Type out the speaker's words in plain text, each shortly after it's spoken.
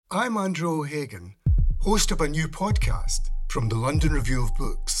I'm Andrew O'Hagan, host of a new podcast from the London Review of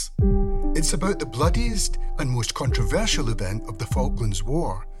Books. It's about the bloodiest and most controversial event of the Falklands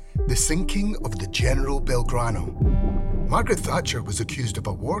War, the sinking of the General Belgrano. Margaret Thatcher was accused of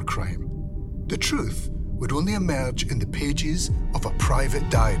a war crime. The truth would only emerge in the pages of a private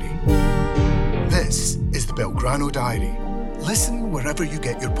diary. This is the Belgrano Diary. Listen wherever you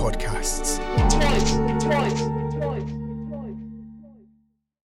get your podcasts. Twice.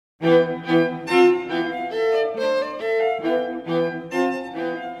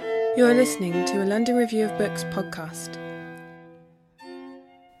 You are listening to a London Review of Books podcast.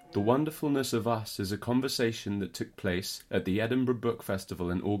 The Wonderfulness of Us is a conversation that took place at the Edinburgh Book Festival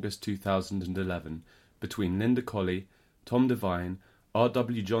in August 2011 between Linda Colley, Tom Devine,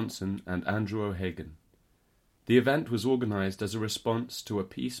 R.W. Johnson and Andrew O'Hagan. The event was organised as a response to a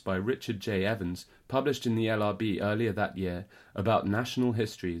piece by Richard J. Evans published in the LRB earlier that year about national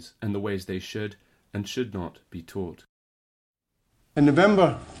histories and the ways they should and should not be taught. In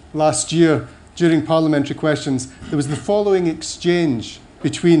November last year, during parliamentary questions, there was the following exchange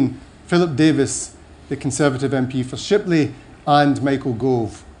between Philip Davis, the Conservative MP for Shipley, and Michael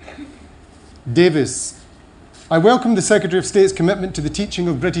Gove. Davis: I welcome the Secretary of State's commitment to the teaching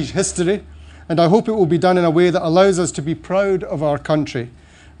of British history, and I hope it will be done in a way that allows us to be proud of our country,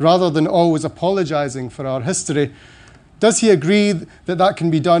 rather than always apologising for our history. Does he agree that that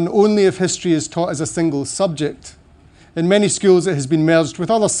can be done only if history is taught as a single subject? In many schools it has been merged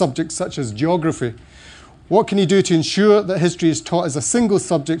with other subjects such as geography. What can he do to ensure that history is taught as a single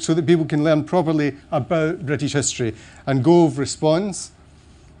subject so that people can learn properly about British history? And Gove responds,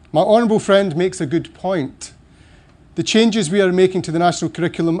 my honourable friend makes a good point. The changes we are making to the national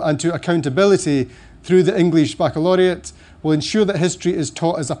curriculum and to accountability through the English Baccalaureate will ensure that history is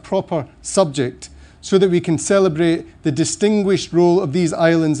taught as a proper subject so that we can celebrate the distinguished role of these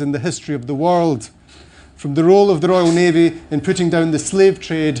islands in the history of the world. From the role of the Royal Navy in putting down the slave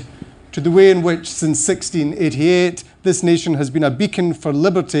trade to the way in which, since 1688, this nation has been a beacon for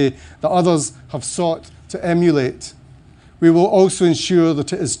liberty that others have sought to emulate. We will also ensure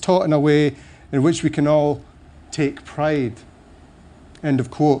that it is taught in a way in which we can all take pride. End of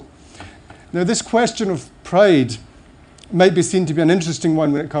quote. Now, this question of pride might be seen to be an interesting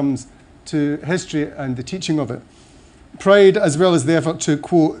one when it comes to history and the teaching of it. Pride, as well as the effort to,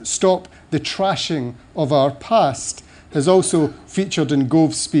 quote, stop the trashing of our past, has also featured in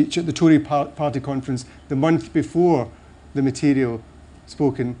Gove's speech at the Tory party conference the month before the material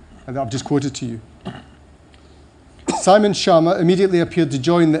spoken, and that I've just quoted to you. Simon Schama immediately appeared to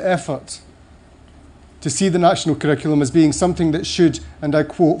join the effort to see the national curriculum as being something that should, and I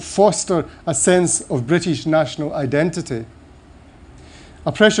quote, foster a sense of British national identity.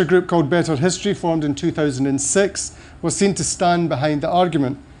 A pressure group called Better History, formed in 2006, was seen to stand behind the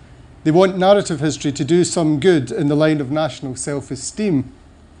argument. They want narrative history to do some good in the line of national self-esteem.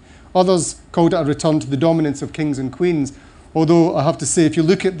 Others called it a return to the dominance of kings and queens, although I have to say, if you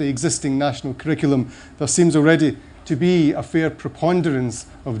look at the existing national curriculum, there seems already to be a fair preponderance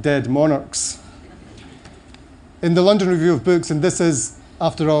of dead monarchs. In the London Review of Books, and this is,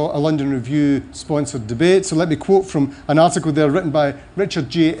 after all, a London Review-sponsored debate, so let me quote from an article there written by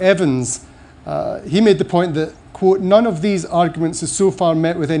Richard J. Evans. He made the point that, quote, none of these arguments has so far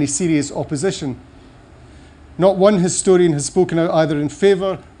met with any serious opposition. Not one historian has spoken out either in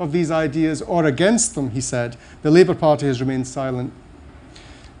favour of these ideas or against them, he said. The Labour Party has remained silent.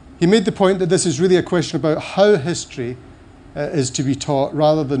 He made the point that this is really a question about how history is to be taught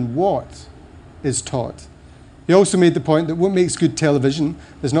rather than what is taught. He also made the point that what makes good television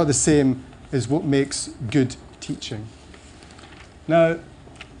is not the same as what makes good teaching. Now,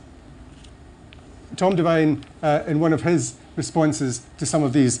 Tom Devine, in one of his responses to some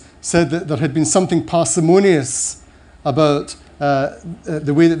of these, said that there had been something parsimonious about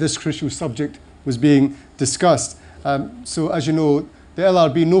the way that this crucial subject was being discussed. So, as you know, the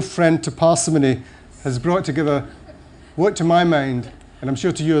LRB, no friend to parsimony, has brought together what, to my mind, and I'm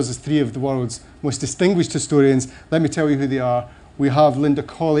sure to yours, as three of the world's most distinguished historians. Let me tell you who they are. We have Linda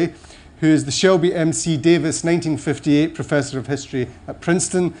Colley, who is the Shelby M.C. Davis 1958 Professor of History at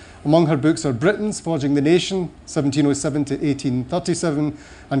Princeton. Among her books are Britons, Forging the Nation, 1707 to 1837,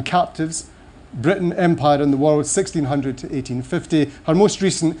 and Captives, Britain, Empire and the World, 1600 to 1850. Her most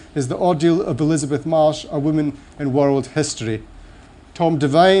recent is The Ordeal of Elizabeth Marsh, A Woman in World History. Tom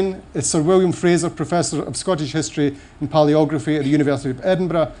Devine is Sir William Fraser Professor of Scottish History and Paleography at the University of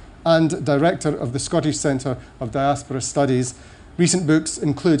Edinburgh and Director of the Scottish Centre of Diaspora Studies. Recent books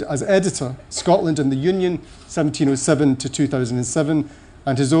include, as editor, Scotland and the Union, 1707 to 2007,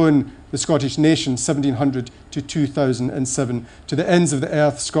 and his own The Scottish Nation, 1700 to 2007. To the Ends of the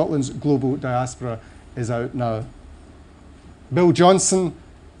Earth, Scotland's Global Diaspora is out now. Bill Johnson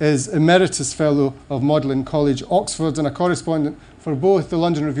is Emeritus Fellow of Magdalen College, Oxford, and a correspondent for both the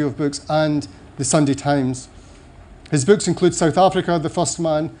London Review of Books and the Sunday Times. His books include South Africa, The First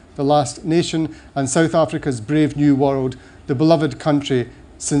Man, The Last Nation, and South Africa's Brave New World, the beloved country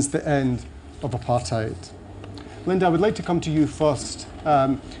since the end of apartheid. Linda, I would like to come to you first.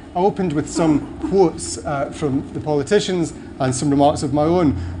 I opened with some quotes from the politicians and some remarks of my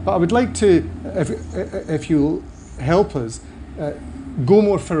own, but I would like to, if you'll help us, go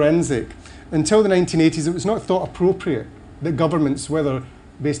more forensic. Until the 1980s, it was not thought appropriate that governments, whether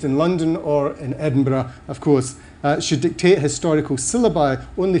based in London or in Edinburgh, of course, should dictate historical syllabi.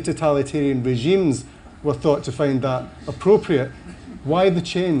 Only totalitarian regimes were thought to find that appropriate. Why the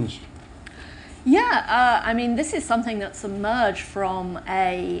change? Yeah, I mean, this is something that's emerged from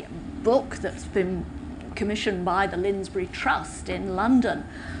a book that's been commissioned by the Linsbury Trust in London.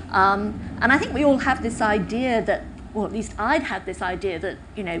 And I think we all have this idea that, or at least I'd had this idea that,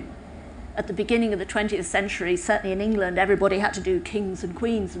 you know, at the beginning of the 20th century, certainly in England, everybody had to do kings and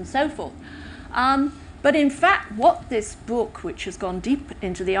queens and so forth. But in fact, what this book, which has gone deep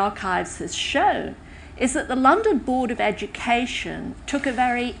into the archives, has shown is that the London Board of Education took a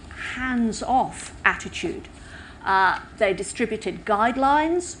very hands-off attitude. They distributed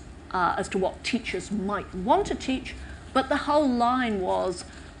guidelines as to what teachers might want to teach, but the whole line was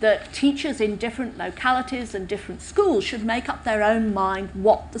that teachers in different localities and different schools should make up their own mind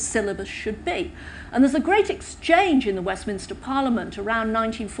what the syllabus should be. And there's a great exchange in the Westminster Parliament around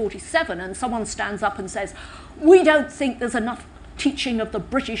 1947, and someone stands up and says, "We don't think there's enough teaching of the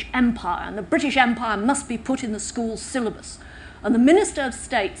British Empire, and the British Empire must be put in the school syllabus." And the Minister of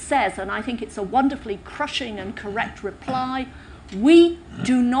State says, and I think it's a wonderfully crushing and correct reply, "We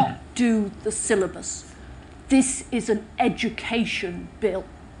do not do the syllabus. This is an education bill."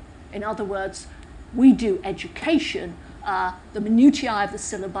 In other words, we do education. The minutiae of the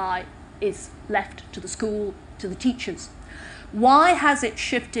syllabi is left to the school, to the teachers. Why has it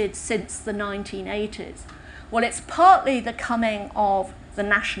shifted since the 1980s? Well, it's partly the coming of the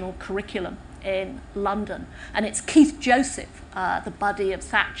national curriculum in London. And it's Keith Joseph, the buddy of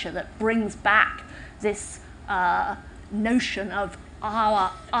Thatcher, that brings back this notion of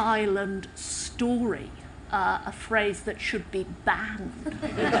our island story. A phrase that should be banned.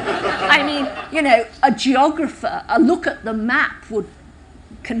 I mean, you know, a geographer, a look at the map would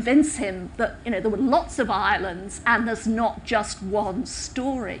convince him that, you know, there were lots of islands and there's not just one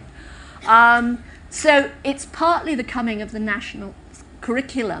story. So it's partly the coming of the national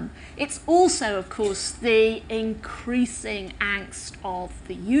curriculum. It's also, of course, the increasing angst of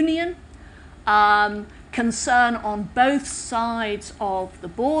the union, concern on both sides of the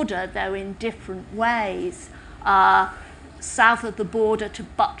border, though in different ways. South of the border to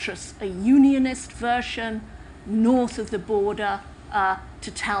buttress a unionist version, north of the border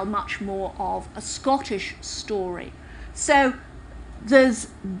to tell much more of a Scottish story. So there's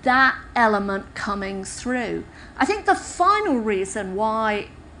that element coming through. I think the final reason why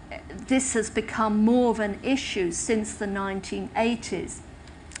this has become more of an issue since the 1980s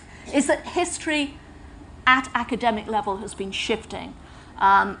is that history at academic level has been shifting.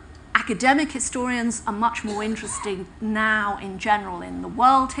 Academic historians are much more interested now in general in the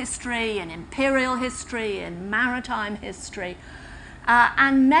world history, in imperial history, in maritime history.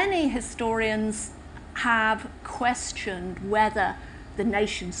 And many historians have questioned whether the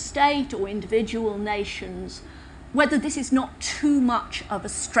nation state or individual nations, whether this is not too much of a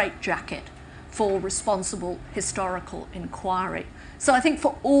straitjacket for responsible historical inquiry. So I think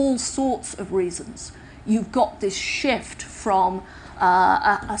for all sorts of reasons, you've got this shift from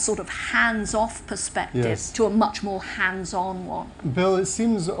a sort of hands-off perspective to a much more hands-on one. Bill, it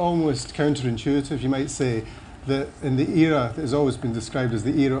seems almost counterintuitive, you might say, that in the era that has always been described as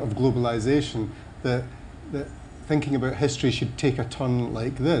the era of globalization, that thinking about history should take a turn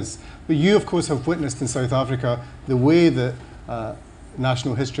like this. But you, of course, have witnessed in South Africa the way that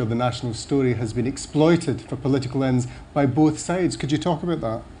national history or the national story has been exploited for political ends by both sides. Could you talk about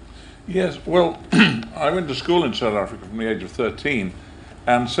that? Yes, well, I went to school in South Africa from the age of 13,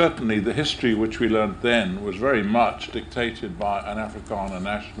 and certainly the history which we learned then was very much dictated by an Afrikaner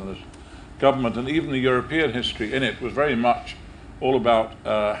nationalist government, and even the European history in it was very much all about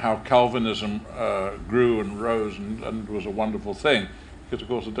how Calvinism grew and rose and was a wonderful thing, because of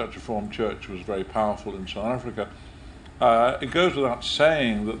course the Dutch Reformed Church was very powerful in South Africa. It goes without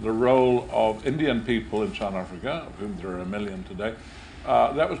saying that the role of Indian people in South Africa, of whom there are 1 million today,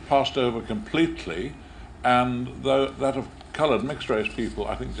 that was passed over completely, and that of coloured mixed race people,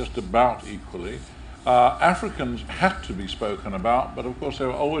 I think, just about equally. Africans had to be spoken about, but of course they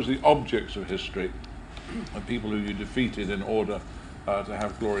were always the objects of history, the people who you defeated in order to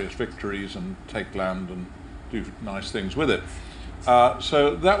have glorious victories and take land and do nice things with it.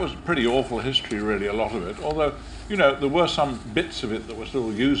 So that was pretty awful history, really, a lot of it, although, there were some bits of it that were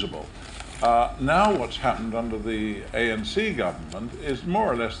still usable. Now what's happened under the ANC government is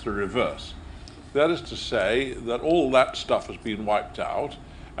more or less the reverse. That is to say that all that stuff has been wiped out,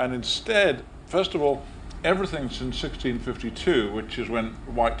 and instead, first of all, everything since 1652, which is when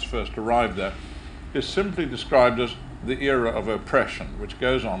whites first arrived there, is simply described as the era of oppression, which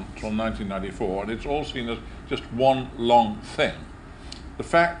goes on until 1994, and it's all seen as just one long thing. The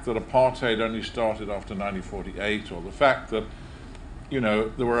fact that apartheid only started after 1948, or the fact that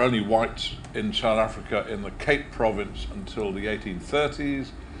there were only whites in South Africa in the Cape Province until the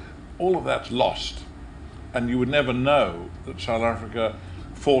 1830s, all of that's lost. And you would never know that South Africa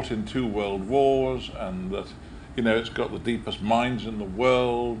fought in 2 world wars, and that, it's got the deepest mines in the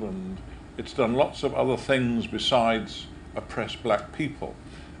world, and it's done lots of other things besides oppress black people.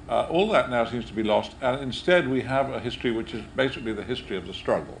 All that now seems to be lost, and instead we have a history which is basically the history of the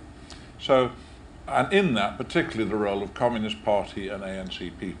struggle. So, and in that, particularly the role of Communist Party and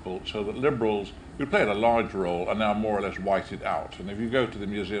ANC people, so that liberals, who played a large role, are now more or less whited out. And if you go to the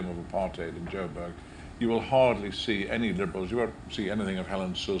Museum of Apartheid in Joburg, you will hardly see any liberals. You won't see anything of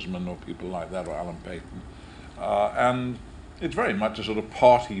Helen Suzman or people like that, or Alan Paton. And it's very much a sort of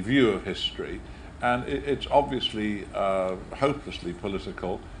party view of history, and it's obviously hopelessly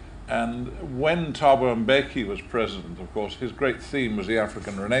political. And when Thabo Mbeki was president, of course, his great theme was the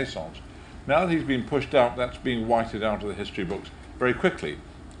African Renaissance. Now that he's been pushed out, that's being whited out of the history books very quickly.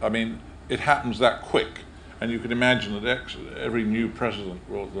 I mean, it happens that quick, and you can imagine that every new president,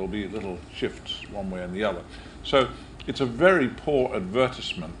 there'll be little shifts one way and the other. So it's a very poor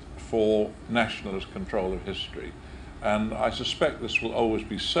advertisement for nationalist control of history, and I suspect this will always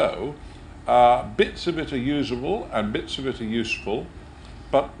be so. Bits of it are usable and bits of it are useful,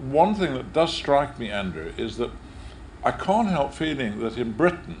 but one thing that does strike me, Andrew, is that I can't help feeling that in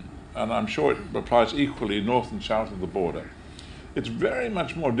Britain, and I'm sure it applies equally north and south of the border, it's very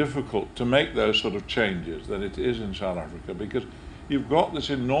much more difficult to make those sort of changes than it is in South Africa, because you've got this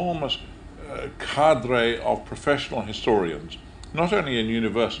enormous cadre of professional historians, not only in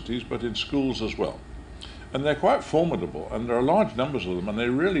universities but in schools as well. And they're quite formidable, and there are large numbers of them, and they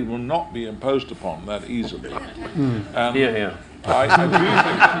really will not be imposed upon that easily. And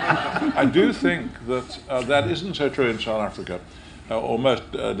I do think that that isn't so true in South Africa or most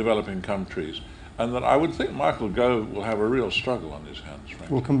developing countries, and that I would think Michael Gove will have a real struggle on his hands, frankly.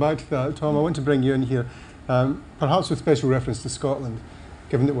 We'll come back to that. Tom, I want to bring you in here, perhaps with special reference to Scotland,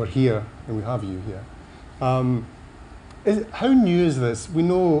 given that we're here and we have you here. How new is this? We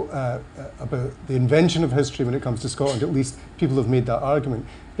know about the invention of history when it comes to Scotland. At least people have made that argument.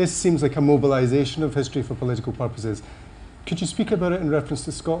 This seems like a mobilisation of history for political purposes. Could you speak about it in reference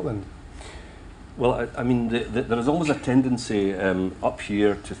to Scotland? Well, I mean, there is always a tendency up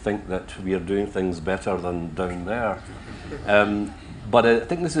here to think that we are doing things better than down there. But I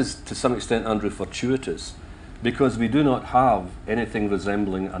think this is, to some extent, Andrew, fortuitous, because we do not have anything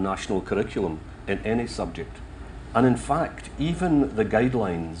resembling a national curriculum in any subject. And in fact, even the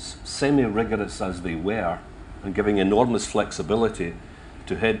guidelines, semi-rigorous as they were, and giving enormous flexibility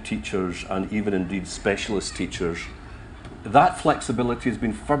to head teachers and even indeed specialist teachers, that flexibility has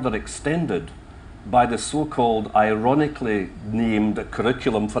been further extended by the so-called ironically named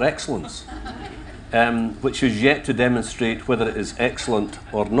Curriculum for Excellence, which is yet to demonstrate whether it is excellent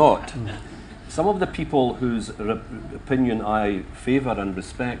or not. Some of the people whose opinion I favour and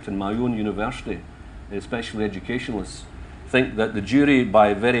respect in my own university, especially educationalists, think that the jury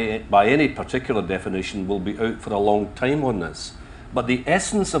by any particular definition will be out for a long time on this. But the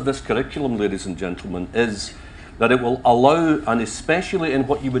essence of this curriculum, ladies and gentlemen, is that it will allow, and especially in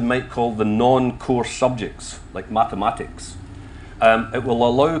what you might call the non-core subjects, like mathematics, it will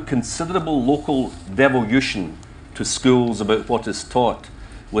allow considerable local devolution to schools about what is taught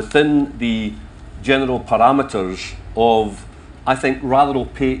within the general parameters of, I think, rather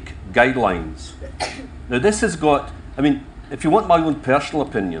opaque guidelines. Now this has got, I mean, if you want my own personal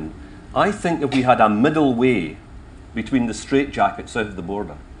opinion, I think if we had a middle way between the straitjacket south of the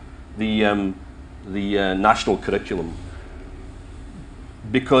border, the national curriculum,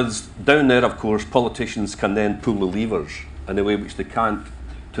 because down there, of course, politicians can then pull the levers in a way which they can't,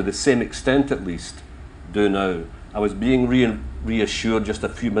 to the same extent at least, do now. I was being reassured just a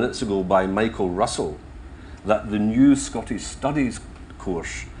few minutes ago by Michael Russell that the new Scottish Studies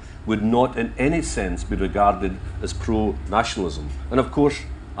course would not in any sense be regarded as pro-nationalism. And of course,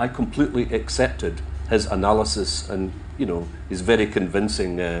 I completely accepted his analysis and, his very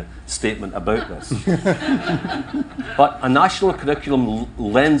convincing statement about this. But a national curriculum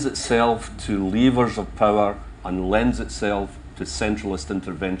lends itself to levers of power and lends itself to centralist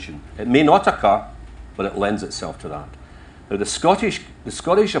intervention. It may not occur, but it lends itself to that. Now, the Scottish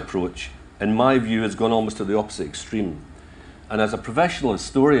approach, in my view, has gone almost to the opposite extreme. And as a professional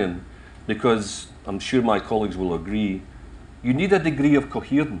historian, because I'm sure my colleagues will agree, you need a degree of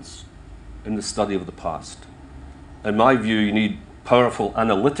coherence in the study of the past. In my view, you need powerful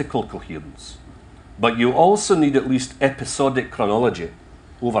analytical coherence, but you also need at least episodic chronology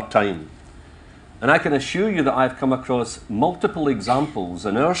over time. And I can assure you that I've come across multiple examples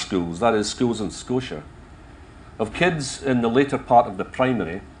in our schools, that is schools in Scotia, of kids in the later part of the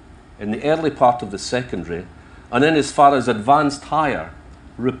primary, in the early part of the secondary, and then as far as advanced higher,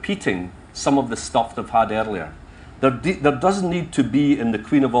 repeating some of the stuff they've had earlier. There doesn't need to be, in the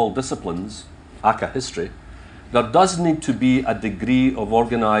queen of all disciplines, ACA history, there does need to be a degree of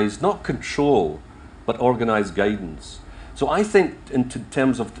organised, not control, but organised guidance. So I think in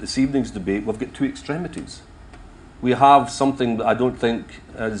terms of this evening's debate, we've got two extremities. We have something that I don't think,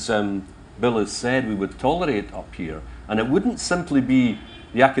 as Bill has said, we would tolerate up here. And it wouldn't simply be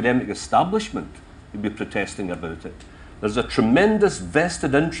the academic establishment who'd be protesting about it. There's a tremendous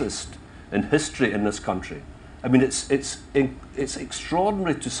vested interest in history in this country. I mean, it's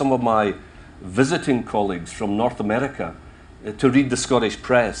extraordinary to some of my visiting colleagues from North America to read the Scottish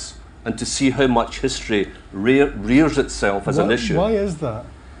press and to see how much history rears itself as an issue. Why is that?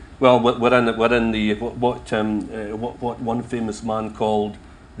 Well, we're in the what one famous man called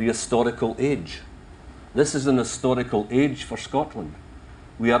the historical age. This is an historical age for Scotland.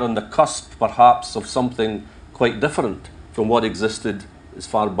 We are on the cusp, perhaps, of something quite different from what existed as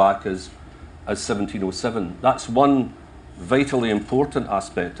far back as 1707. That's one vitally important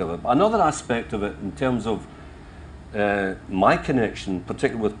aspect of it. Another aspect of it, in terms of my connection,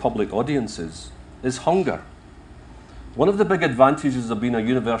 particularly with public audiences, is hunger. One of the big advantages of being a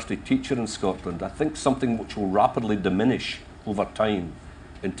university teacher in Scotland, I think something which will rapidly diminish over time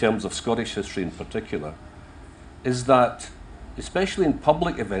in terms of Scottish history in particular, is that, especially in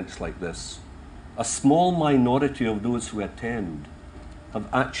public events like this, a small minority of those who attend have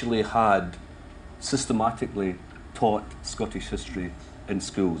actually had systematically taught Scottish history in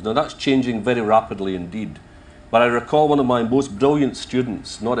schools. Now that's changing very rapidly indeed. But I recall one of my most brilliant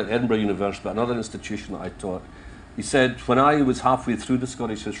students, not at Edinburgh University, but another institution that I taught, he said, when I was halfway through the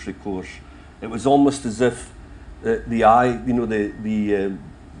Scottish history course, it was almost as if the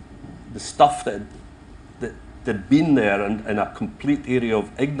stuff that had been there in a complete area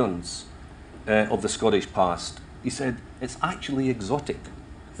of ignorance of the Scottish past, he said, it's actually exotic.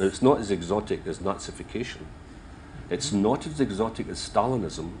 Now, it's not as exotic as Nazification. It's not as exotic as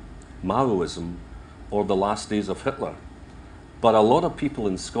Stalinism, Maoism, or the last days of Hitler. But a lot of people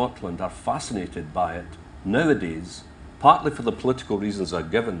in Scotland are fascinated by it nowadays, partly for the political reasons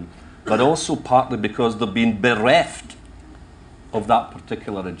I've given, but also partly because they've been bereft of that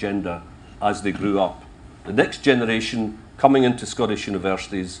particular agenda as they grew up. The next generation coming into Scottish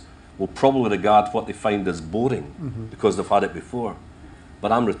universities will probably regard what they find as boring because they've had it before.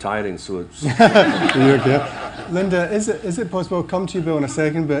 But I'm retiring, so it's... You're okay. Linda, is it possible, I'll come to you, Bill, in a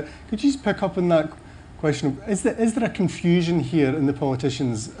second, but could you just pick up on that question? Is there a confusion here in the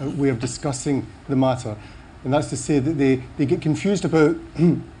politicians' way of discussing the matter? And that's to say that they get confused about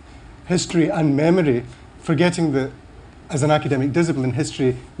history and memory, forgetting that as an academic discipline,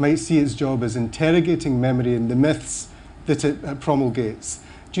 history might see its job as interrogating memory and the myths that it promulgates.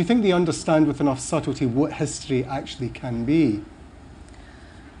 Do you think they understand with enough subtlety what history actually can be?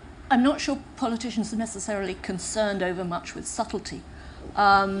 I'm not sure politicians are necessarily concerned over much with subtlety.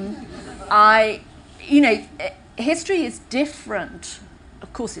 History is different.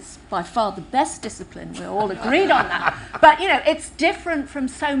 Of course, it's by far the best discipline. We're all agreed on that. But, it's different from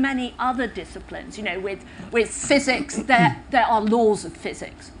so many other disciplines. With physics, there are laws of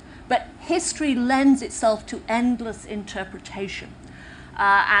physics. But history lends itself to endless interpretation.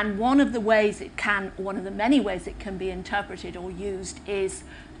 And one of the many ways it can be interpreted or used is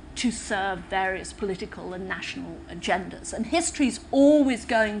to serve various political and national agendas. And history's always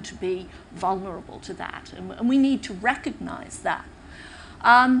going to be vulnerable to that. And we need to recognize that.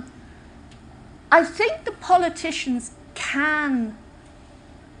 I think the politicians can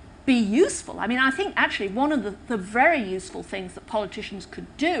be useful. I mean, I think actually one of the very useful things that politicians could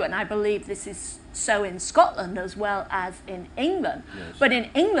do, and I believe this is so in Scotland as well as in England, yes. But in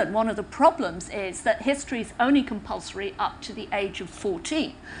England one of the problems is that history is only compulsory up to the age of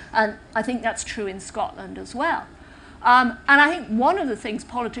 14, and I think that's true in Scotland as well. And I think one of the things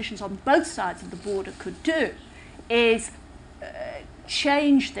politicians on both sides of the border could do is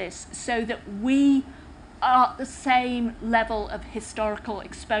change this so that we are at the same level of historical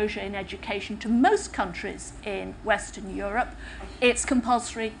exposure in education to most countries in Western Europe. It's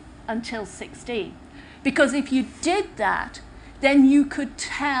compulsory until 16. Because if you did that, then you could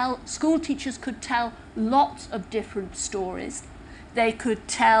school teachers could tell lots of different stories. They could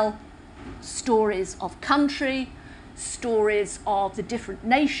tell stories of country, stories of the different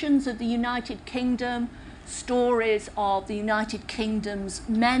nations of the United Kingdom, stories of the United Kingdom's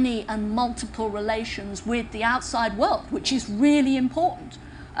many and multiple relations with the outside world, which is really important.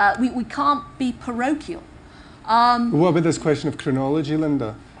 We can't be parochial. What about this question of chronology,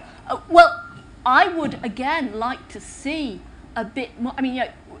 Linda? Well, I would again like to see a bit more. I mean,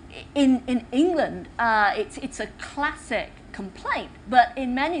 in England, it's a classic complaint, but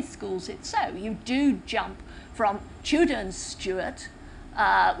in many schools it's so. You do jump from Tudor and Stuart,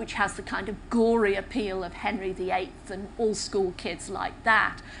 which has the kind of gory appeal of Henry VIII and all school kids like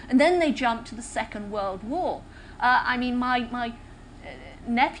that. And then they jump to the Second World War. I mean, my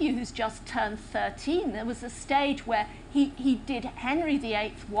nephew who's just turned 13, there was a stage where he did Henry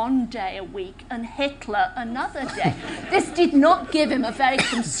VIII one day a week and Hitler another day. This did not give him a very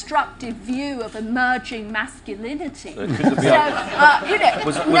constructive view of emerging masculinity. Never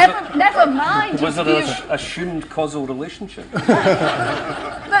mind. Was there an assumed causal relationship?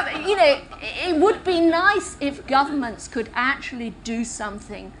 But, it would be nice if governments could actually do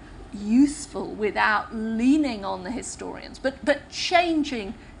something useful without leaning on the historians, but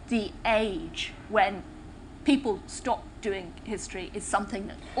changing the age when people stop doing history is something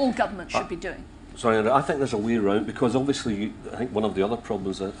that all governments should be doing. Sorry, I think there's a way around, because obviously I think one of the other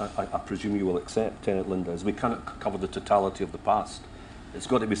problems, I presume you will accept, Linda, is we cannot cover the totality of the past. It's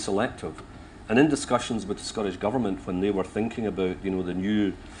got to be selective. And in discussions with the Scottish Government, when they were thinking about, the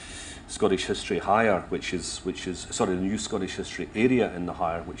new Scottish History Higher, the new Scottish History Area in the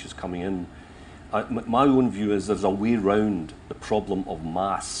Higher, which is coming in, my own view is there's a way round the problem of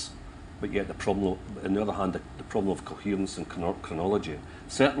mass, but yet the problem, on the other hand, the problem of coherence and chronology.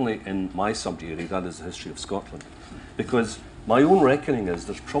 Certainly in my sub-area, that is the history of Scotland. Because my own reckoning is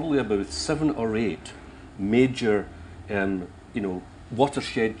there's probably about 7 or 8 major,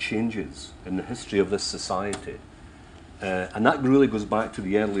 watershed changes in the history of this society. And that really goes back to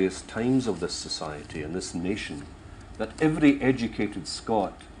the earliest times of this society and this nation, that every educated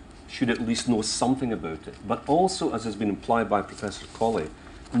Scot should at least know something about it, but also, as has been implied by Professor Colley,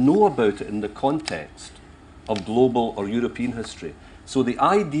 know about it in the context of global or European history. So the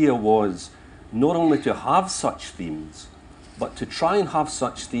idea was not only to have such themes, but to try and have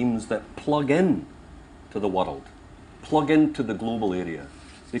such themes that plug in to the world, plug into the global area.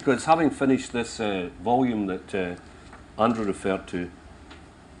 Because having finished this volume that Andrew referred to,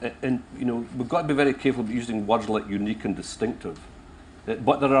 and we've got to be very careful about using words like unique and distinctive.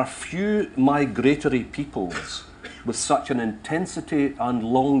 But there are few migratory peoples with such an intensity and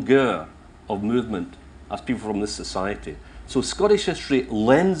longueur of movement as people from this society. So Scottish history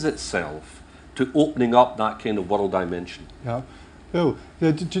lends itself to opening up that kind of world dimension. Yeah. Bill,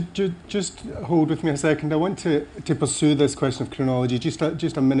 just hold with me a second. I want to pursue this question of chronology just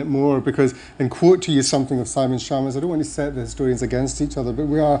a minute more, because, and quote to you something of Simon Schama's, I don't want to set the historians against each other, but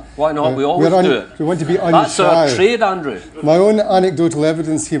we are... Why not? We always do it. We want to be unshy. That's our trade, Andrew. My own anecdotal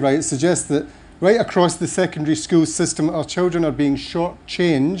evidence, he writes, suggests that right across the secondary school system, our children are being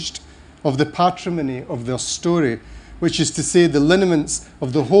shortchanged of the patrimony of their story, which is to say the lineaments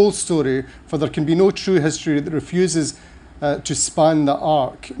of the whole story, for there can be no true history that refuses to span the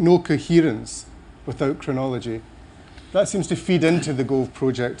arc, no coherence without chronology. That seems to feed into the Gove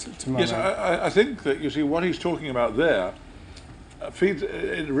project to my mind. I think that, you see, what he's talking about there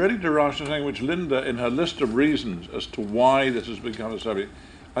it really derives from something which Linda, in her list of reasons as to why this has become a subject,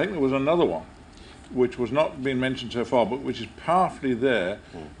 I think there was another one, which was not being mentioned so far, but which is powerfully there,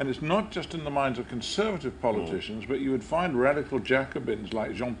 and it's not just in the minds of conservative politicians, but you would find radical Jacobins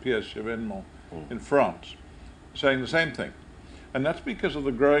like Jean-Pierre Chevènement in France saying the same thing. And that's because of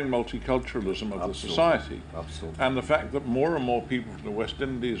the growing multiculturalism of the society. Absolutely. And the fact that more and more people from the West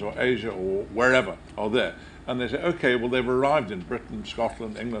Indies or Asia or wherever are there. And they say, okay, well, they've arrived in Britain,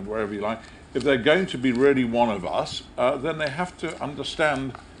 Scotland, England, wherever you like. If they're going to be really one of us, then they have to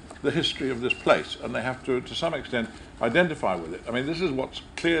understand the history of this place, and they have to some extent, identify with it. I mean, this is what's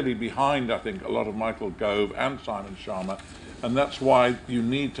clearly behind, I think, a lot of Michael Gove and Simon Sharma, and that's why you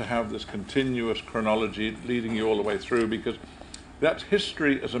need to have this continuous chronology leading you all the way through, because that's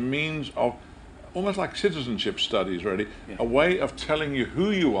history as a means of, almost like citizenship studies, really, a way of telling you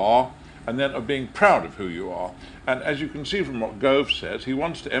who you are, and then of being proud of who you are. And as you can see from what Gove says, he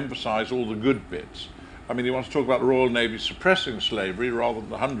wants to emphasize all the good bits. I mean, he wants to talk about the Royal Navy suppressing slavery rather than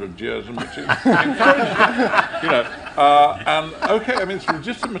the 100 years in which it encouraged it. You know, and okay, I mean, it's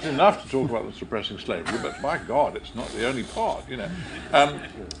legitimate enough to talk about the suppressing slavery, but by God, it's not the only part, you know.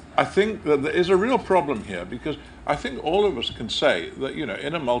 I think that there is a real problem here, because I think all of us can say that, you know,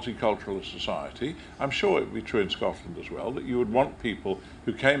 in a multicultural society, I'm sure it would be true in Scotland as well, that you would want people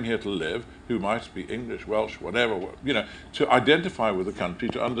who came here to live, who might speak English, Welsh, whatever, you know, to identify with the country,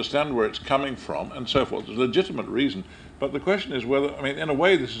 to understand where it's coming from, and so forth. There's a legitimate reason. But the question is whether, I mean, in a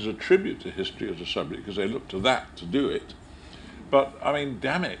way, this is a tribute to history as a subject, because they look to that to do it. But, I mean,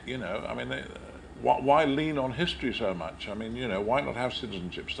 damn it, you know, I mean, why lean on history so much? I mean, you know, why not have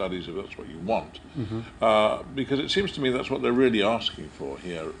citizenship studies if that's what you want? Because it seems to me that's what they're really asking for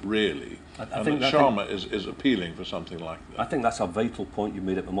here, really. I think Sharma is appealing for something like that. I think that's a vital point you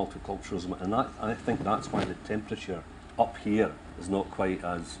made about multiculturalism, and I think that's why the temperature up here is not quite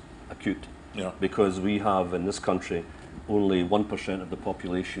as acute. Yeah. Because we have, in this country, only 1% of the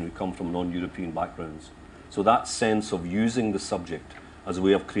population who come from non-European backgrounds. So that sense of using the subject as a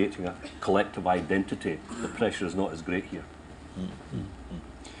way of creating a collective identity, the pressure is not as great here.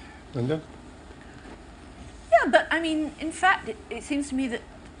 Linda? Yeah, but I mean, in fact, it seems to me that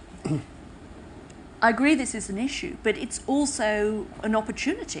I agree this is an issue, but it's also an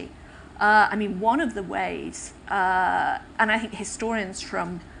opportunity. I mean, one of the ways, and I think historians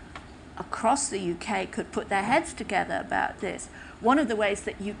from across the UK could put their heads together about this, one of the ways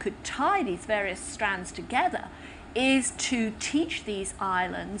that you could tie these various strands together is to teach these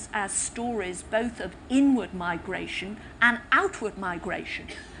islands as stories both of inward migration and outward migration.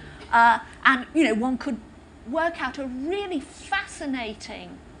 And, you know, one could work out a really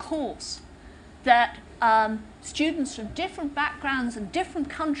fascinating course that students from different backgrounds and different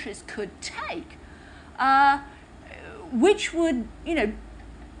countries could take, which would, you know,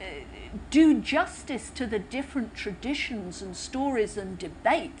 do justice to the different traditions and stories and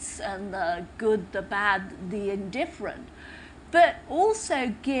debates and the good, the bad, the indifferent, but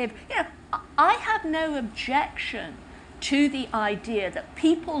also give, you know, I have no objection to the idea that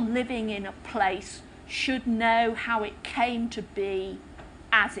people living in a place should know how it came to be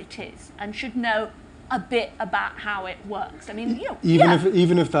as it is and should know a bit about how it works. I mean, you know,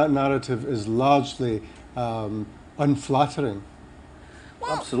 even if that narrative is largely unflattering.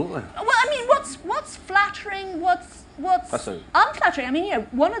 Well, absolutely. Well, I mean, what's flattering? What's unflattering? I mean, you know,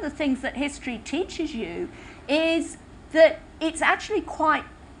 one of the things that history teaches you is that it's actually quite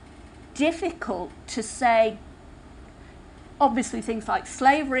difficult to say. Obviously, things like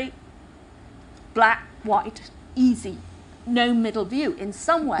slavery, black, white, easy, no middle view in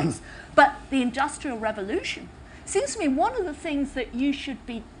some ways. But the Industrial Revolution seems to me one of the things that you should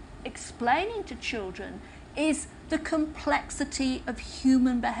be explaining to children is the complexity of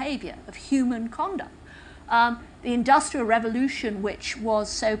human behaviour, of human conduct. The Industrial Revolution, which was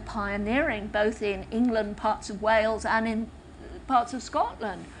so pioneering both in England, parts of Wales, and in parts of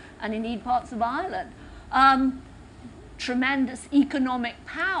Scotland, and indeed parts of Ireland. Tremendous economic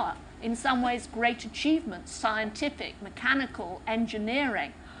power, in some ways great achievements, scientific, mechanical,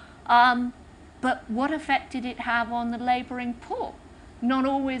 engineering. But what effect did it have on the labouring poor? Not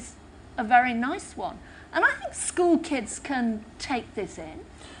always a very nice one. And I think school kids can take this in.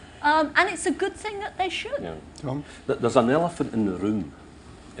 And it's a good thing that they should. Yeah. Tom? There's an elephant in the room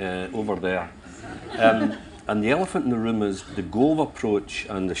over there. And the elephant in the room is the Gove approach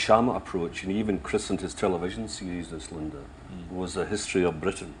and the Sharma approach, and he even christened his television series this, Linda, was the history of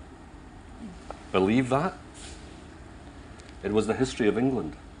Britain. Believe that? It was the history of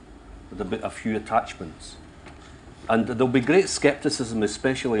England, with a few attachments. And there'll be great scepticism,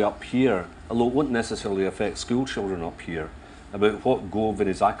 especially up here, although it won't necessarily affect school children up here, about what Gove and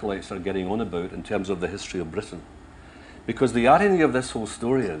his acolytes are getting on about in terms of the history of Britain. Because the irony of this whole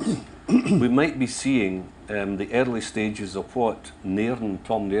story is, we might be seeing the early stages of what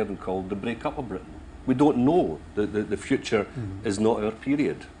Tom Nairn called the break-up of Britain. We don't know. The future is not our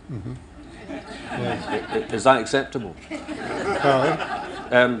period. Is that acceptable?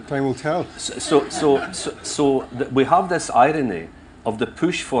 Time will tell. So we have this irony of the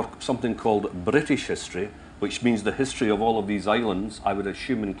push for something called British history, which means the history of all of these islands, I would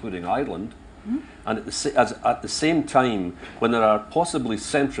assume including Ireland, And at the same time, when there are possibly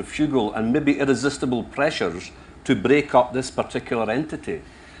centrifugal and maybe irresistible pressures to break up this particular entity,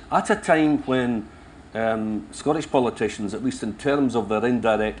 at a time when Scottish politicians, at least in terms of their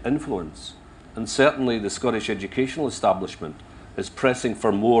indirect influence, and certainly the Scottish educational establishment, is pressing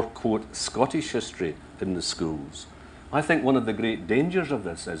for more, quote, Scottish history in the schools. I think one of the great dangers of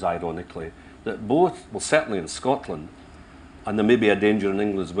this is, ironically, that both, well, certainly in Scotland, and there may be a danger in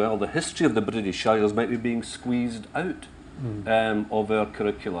England as well, the history of the British Isles might be being squeezed out of our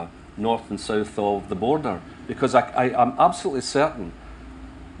curricula, north and south of the border. Because I'm absolutely certain,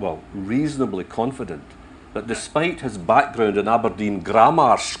 well, reasonably confident, that despite his background in Aberdeen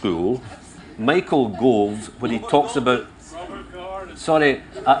Grammar School, Michael Gove, when he talks about... Sorry,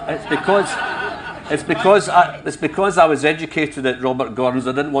 it's because I was educated at Robert Gordon's.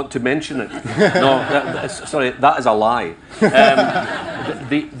 I didn't want to mention it. No, sorry, that is a lie.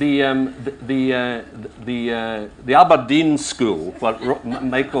 The Aberdeen school where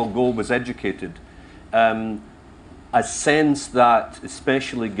Michael Gove was educated, I sense that,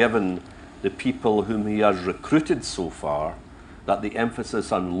 especially given the people whom he has recruited so far, that the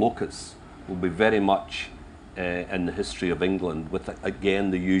emphasis on locus will be very much in the history of England, with,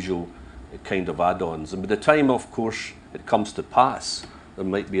 again, the usual kind of add-ons. And by the time, of course, it comes to pass, there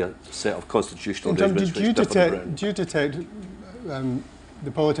might be a set of constitutional arrangements which differ from Britain. Do you detect,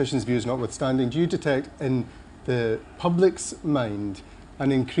 the politicians' views notwithstanding, do you detect in the public's mind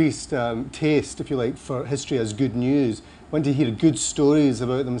an increased taste, if you like, for history as good news, want to hear good stories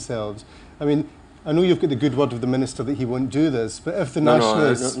about themselves? I mean, I know you've got the good word of the minister that he won't do this, but if the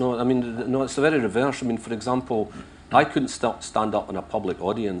nationalists... No, I mean, no, it's the very reverse. I mean, for example, I couldn't stand up in a public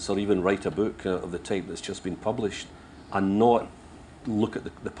audience or even write a book of the type that's just been published and not look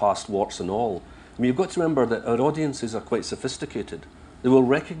at the past warts and all. I mean, you've got to remember that our audiences are quite sophisticated. They will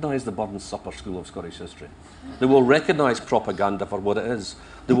recognise the Burns Supper School of Scottish History. They will recognise propaganda for what it is.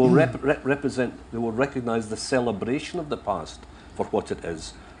 They will They will recognise the celebration of the past for what it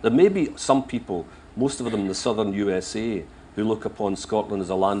is. There may be some people, most of them in the southern USA, who look upon Scotland as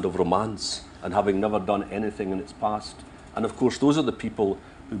a land of romance and having never done anything in its past. And of course, those are the people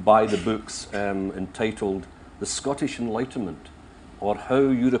who buy the books entitled The Scottish Enlightenment, or How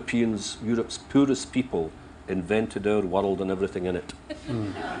Europe's Poorest People Invented Our World and Everything in It.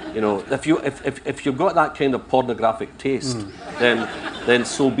 You know, if you've got that kind of pornographic taste, then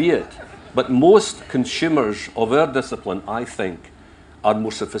so be it. But most consumers of our discipline, I think, are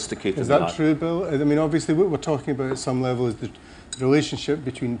more sophisticated than that. Is that true, Bill? I mean, obviously what we're talking about at some level is the relationship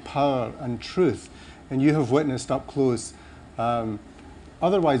between power and truth. And you have witnessed up close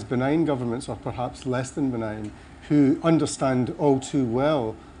otherwise benign governments, or perhaps less than benign, who understand all too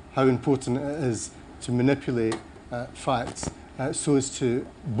well how important it is to manipulate facts so as to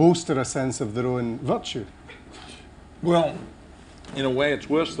bolster a sense of their own virtue. Well, in a way it's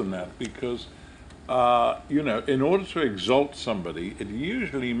worse than that, because you know, in order to exalt somebody, it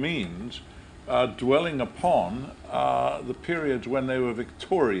usually means dwelling upon the periods when they were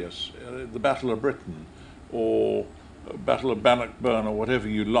victorious, the Battle of Britain, or Battle of Bannockburn, or whatever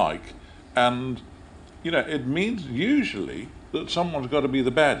you like. And, you know, it means usually that someone's got to be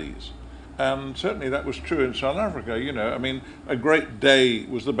the baddies. And certainly that was true in South Africa. You know, I mean, a great day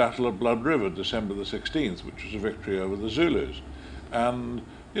was the Battle of Blood River, December the 16th, which was a victory over the Zulus. And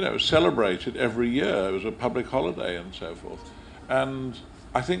you know, it was celebrated every year. It was a public holiday and so forth. And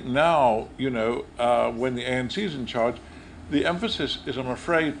I think now, you know, when the ANC is in charge, the emphasis is, I'm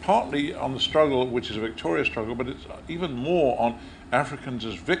afraid, partly on the struggle, which is a victorious struggle, but it's even more on Africans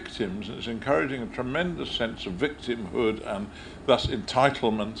as victims, and it's encouraging a tremendous sense of victimhood and thus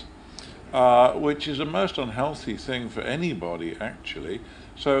entitlement, which is a most unhealthy thing for anybody, actually.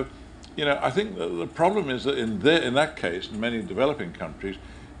 So, you know, I think that the problem is that in that case, in many developing countries,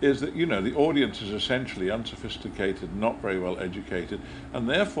 is that, you know, the audience is essentially unsophisticated, not very well educated, and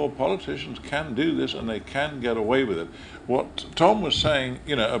therefore politicians can do this and they can get away with it. What Tom was saying,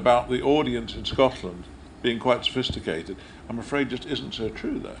 you know, about the audience in Scotland being quite sophisticated, I'm afraid just isn't so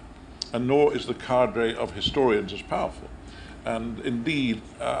true there. And nor is the cadre of historians as powerful. And indeed,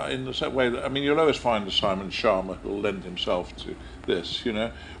 in the same way that, I mean, you'll always find a Simon Sharma who will lend himself to this, you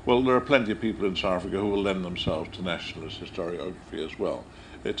know. Well, there are plenty of people in South Africa who will lend themselves to nationalist historiography as well.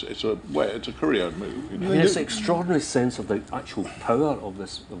 It's a career move. You know? There's an extraordinary sense of the actual power of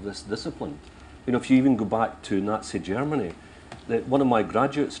this discipline. You know, if you even go back to Nazi Germany, one of my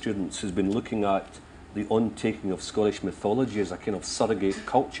graduate students has been looking at the untaking of Scottish mythology as a kind of surrogate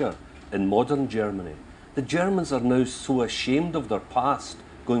culture in modern Germany. The Germans are now so ashamed of their past,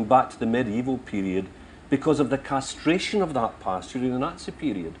 going back to the medieval period, because of the castration of that past during the Nazi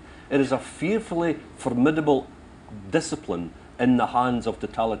period. It is a fearfully formidable discipline in the hands of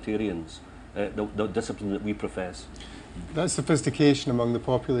totalitarians, the discipline that we profess. That sophistication among the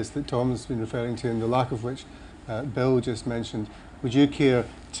populace that Tom's been referring to, and the lack of which Bill just mentioned, would you care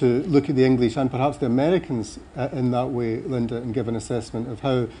to look at the English and perhaps the Americans in that way, Linda, and give an assessment of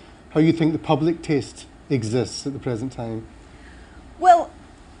how you think the public taste exists at the present time? Well,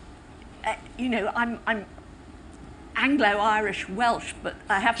 I'm Anglo-Irish Welsh, but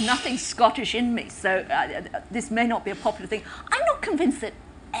I have nothing Scottish in me, so this may not be a popular thing. I'm not convinced that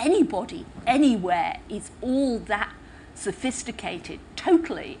anybody anywhere is all that sophisticated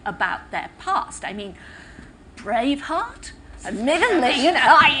totally about their past. I mean, Braveheart, admittedly,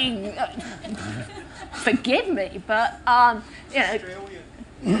 forgive me, but yeah,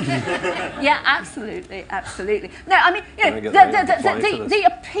 absolutely. No, I mean, the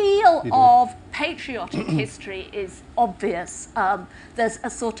appeal of patriotic history is obvious. There's a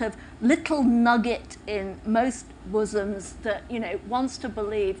sort of little nugget in most bosoms that wants to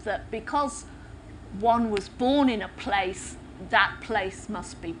believe that because one was born in a place, that place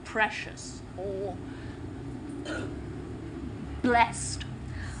must be precious or blessed.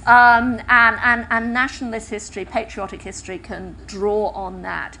 And nationalist history, patriotic history can draw on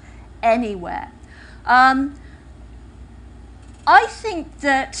that anywhere. I think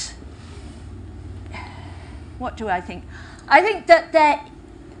that, what do I think? I think that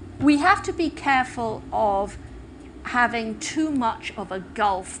we have to be careful of having too much of a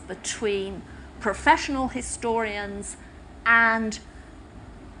gulf between professional historians and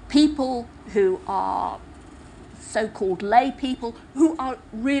people who are so-called lay people who are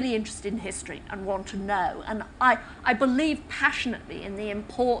really interested in history and want to know. And I believe passionately in the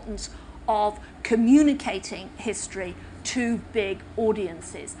importance of communicating history to big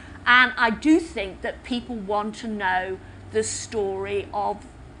audiences. And I do think that people want to know the story of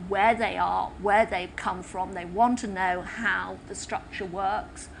where they are, where they've come from. They want to know how the structure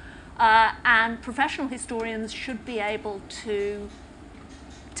works. And professional historians should be able to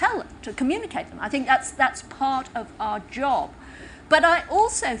tell them, to communicate them. I think that's part of our job. But I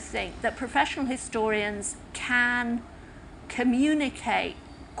also think that professional historians can communicate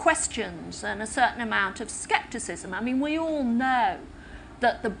questions and a certain amount of skepticism. I mean, we all know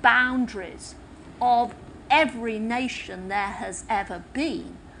that the boundaries of every nation there has ever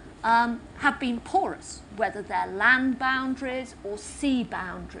been have been porous, whether they're land boundaries or sea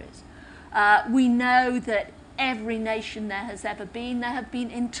boundaries. We know that every nation there has ever been, there have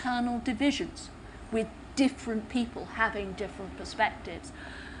been internal divisions with different people having different perspectives.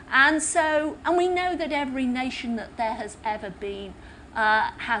 And we know that every nation that there has ever been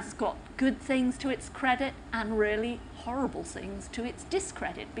has got good things to its credit and really horrible things to its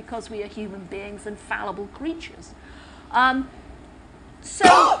discredit, because we are human beings and fallible creatures. So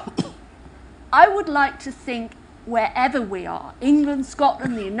I would like to think wherever we are, England,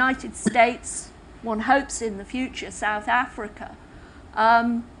 Scotland, the United States, one hopes in the future South Africa,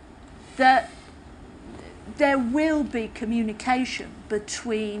 that there will be communication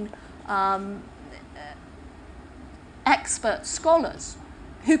between expert scholars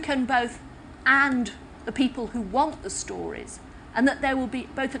who can and the people who want the stories, and that there will be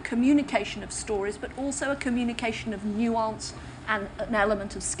both a communication of stories but also a communication of nuance and an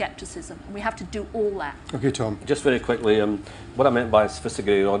element of skepticism. And we have to do all that. Okay, Tom. Just very quickly, what I meant by a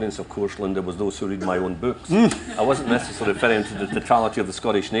sophisticated audience, of course, Linda, was those who read my own books. I wasn't necessarily referring to the totality of the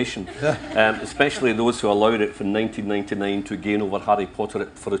Scottish nation, especially those who allowed it from 1999 to gain over Harry Potter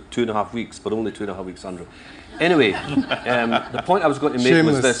for 2.5 weeks, but only 2.5 weeks, Andrew. Anyway, the point I was going to make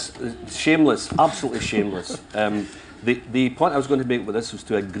was this. Shameless, absolutely shameless. The point I was going to make with this was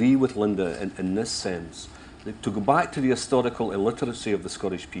to agree with Linda in this sense. To go back to the historical illiteracy of the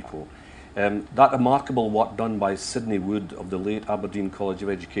Scottish people, that remarkable work done by Sidney Wood of the late Aberdeen College of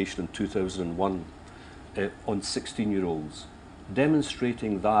Education in 2001 on 16-year-olds,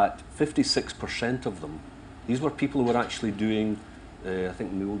 demonstrating that 56% of them, these were people who were actually doing, I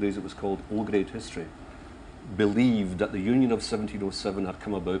think in the old days it was called O-grade history, believed that the Union of 1707 had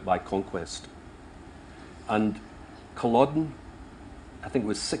come about by conquest. And Culloden, I think it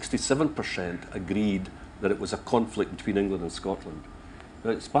was 67% agreed that it was a conflict between England and Scotland.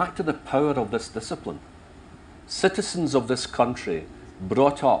 But it's back to the power of this discipline. Citizens of this country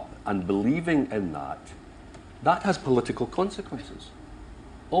brought up and believing in that has political consequences.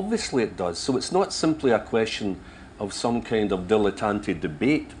 Obviously it does. So it's not simply a question of some kind of dilettante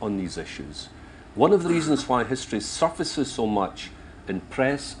debate on these issues. One of the reasons why history surfaces so much in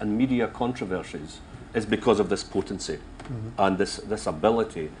press and media controversies is because of this potency and this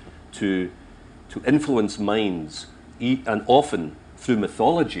ability to influence minds, and often through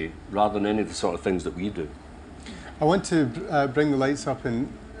mythology rather than any of the sort of things that we do. I want to bring the lights up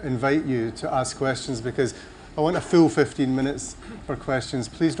and invite you to ask questions, because I want a full 15 minutes for questions.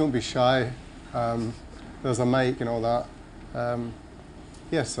 Please don't be shy. There's a mic and all that.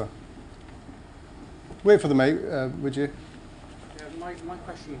 Yes, sir. Wait for the mic, would you? Yeah, my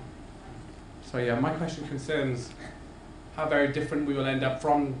question. So yeah, my question concerns how very different we will end up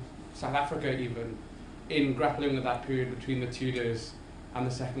from South Africa, even in grappling with that period between the Tudors and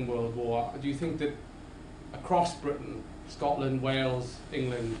the Second World War. Do you think that across Britain, Scotland, Wales,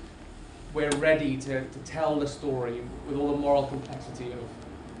 England, we're ready to tell the story with all the moral complexity of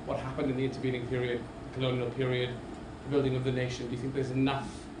what happened in the intervening period, the colonial period, the building of the nation? Do you think there's enough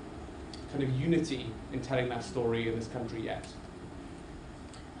kind of unity in telling that story in this country yet?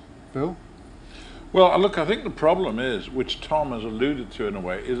 Bill? Well, look, I think the problem is, which Tom has alluded to in a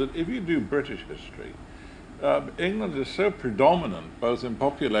way, is that if you do British history, England is so predominant, both in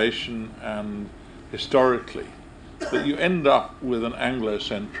population and historically, that you end up with an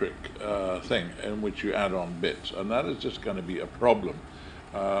Anglo-centric thing in which you add on bits, and that is just going to be a problem,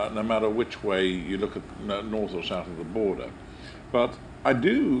 no matter which way you look at north or south of the border. But I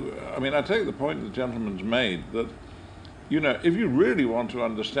take the point the gentleman's made that, you know, if you really want to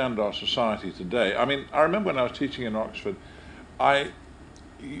understand our society today, I remember when I was teaching in Oxford,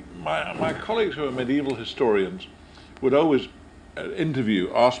 my colleagues who are medieval historians would always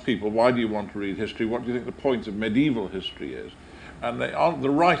ask people, why do you want to read history? What do you think the point of medieval history is? And the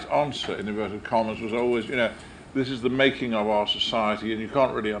right answer, in inverted commas, was always, you know, this is the making of our society, and you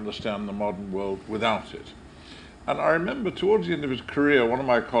can't really understand the modern world without it. And I remember towards the end of his career, one of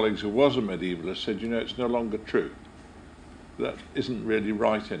my colleagues who was a medievalist said, you know, it's no longer true. That isn't really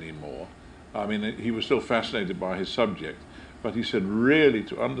right anymore. I mean, he was still fascinated by his subject, but he said, really,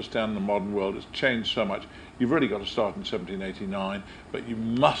 to understand the modern world, it's changed so much. You've really got to start in 1789, but you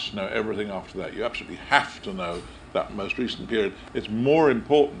must know everything after that. You absolutely have to know that most recent period. It's more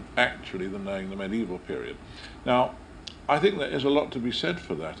important, actually, than knowing the medieval period. Now, I think there is a lot to be said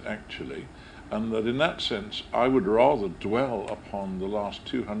for that, actually, and that in that sense, I would rather dwell upon the last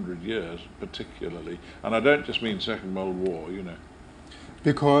 200 years, particularly, and I don't just mean Second World War, you know.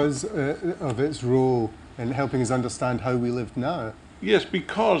 Because of its role in helping us understand how we live now. Yes,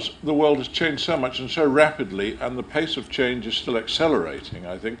 because the world has changed so much and so rapidly, and the pace of change is still accelerating,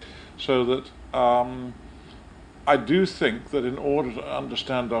 I think, so that I do think that in order to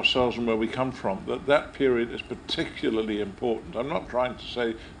understand ourselves and where we come from, that period is particularly important. I'm not trying to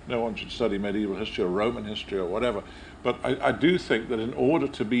say no one should study medieval history or Roman history or whatever, but I do think that in order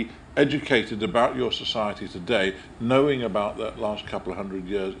to be educated about your society today, knowing about that last couple of hundred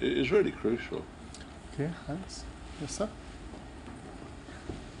years is really crucial. Okay, thanks. Yes, sir?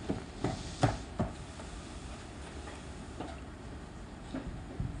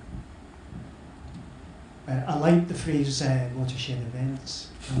 I like the phrase watershed events.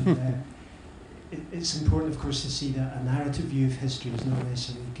 And, it's important, of course, to see that a narrative view of history is not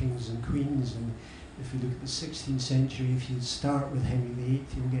necessarily kings and queens. And if we look at the 16th century, if you start with Henry VIII,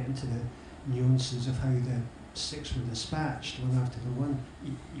 you'll get into the nuances of how the six were dispatched, one after the one,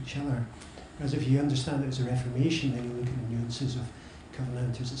 each other. Whereas if you understand it as a Reformation, then you look at the nuances of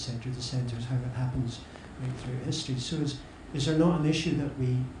Covenanters, etc., dissenters, how it happens right throughout history. So is there not an issue that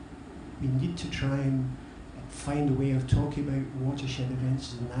we need to try and find a way of talking about watershed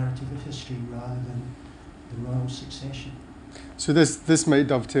events as a narrative of history rather than the royal succession? So this might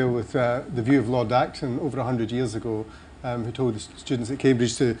dovetail with the view of Lord Acton over 100 years ago, who told the students at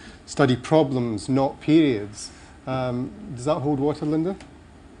Cambridge to study problems, not periods. Does that hold water, Linda?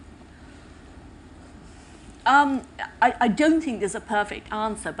 I don't think there's a perfect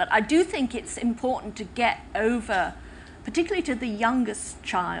answer, but I do think it's important to get over, particularly to the youngest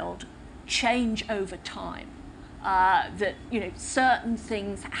child, change over time. That, you know, certain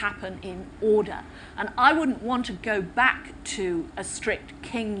things happen in order. And I wouldn't want to go back to a strict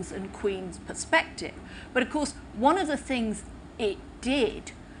kings and queens perspective. But of course, one of the things it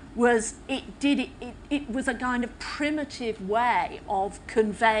did was it was a kind of primitive way of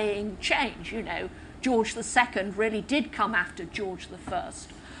conveying change. You know, George II really did come after George I.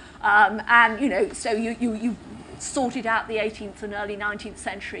 And, you know, so you sorted out the 18th and early 19th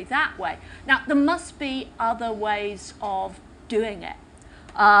century that way. Now, there must be other ways of doing it.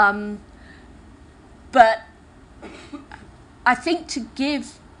 But I think to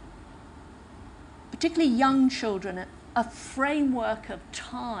give particularly young children a framework of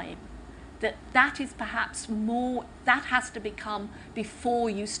time that is perhaps more, that has to become before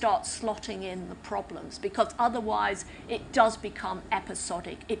you start slotting in the problems, because otherwise it does become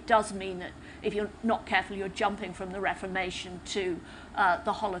episodic. It does mean that if you're not careful, you're jumping from the Reformation to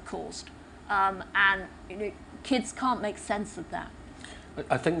the Holocaust. And kids can't make sense of that.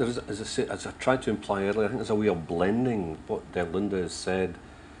 I think there is, as I tried to imply earlier, I think there's a way of blending what Linda has said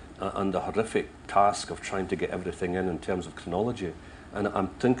and the horrific task of trying to get everything in terms of chronology. And I'm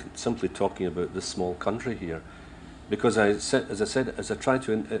simply talking about this small country here, because as I tried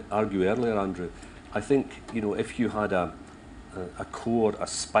to argue earlier, Andrew, I think if you had a core, a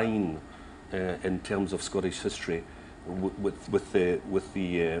spine in terms of Scottish history, with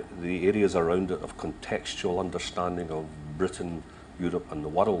the areas around it of contextual understanding of Britain, Europe, and the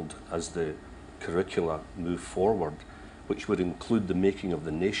world as the curricula move forward, which would include the making of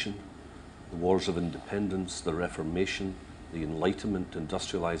the nation, the wars of independence, the Reformation, the Enlightenment,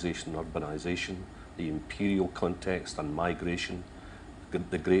 industrialization, urbanization, the imperial context and migration,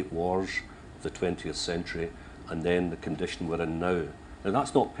 the great wars of the 20th century, and then the condition we're in now. Now,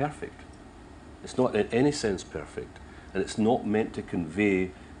 that's not perfect. It's not in any sense perfect, and it's not meant to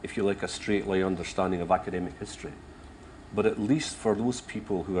convey, if you like, a straight line understanding of academic history. But at least for those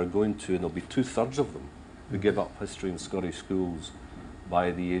people who are going to, and there'll be 2/3 of them who give up history in Scottish schools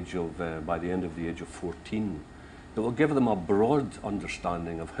by the end of the age of 14, it will give them a broad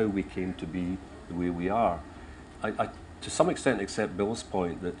understanding of how we came to be the way we are. I to some extent accept Bill's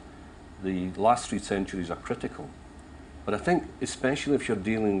point that the last 3 centuries are critical. But I think, especially if you're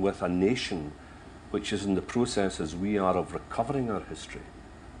dealing with a nation which is in the process, as we are, of recovering our history,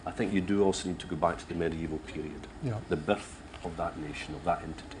 I think you do also need to go back to the medieval period, the birth of that nation, of that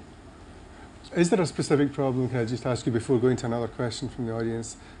entity. Is there a specific problem, can I just ask you before going to another question from the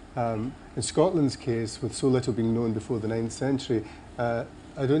audience? In Scotland's case, with so little being known before the 9th century, I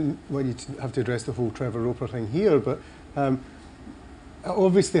don't want you to have to address the whole Trevor Roper thing here, but it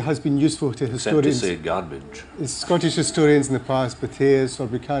obviously has been useful to historians. Except to say garbage. Scottish historians in the past, Batteus or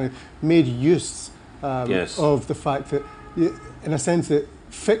Buchanan, made use of the fact that, in a sense, that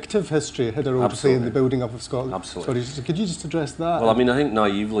fictive history had a role to play in the building up of Scotland. Absolutely. Sorry, could you just address that? Well, I mean, I think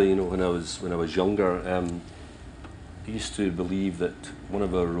naively, when I was younger, I used to believe that one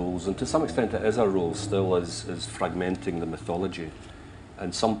of our roles, and to some extent it is our role still, is fragmenting the mythology.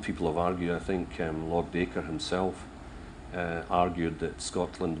 And some people have argued, I think Lord Dacre himself argued that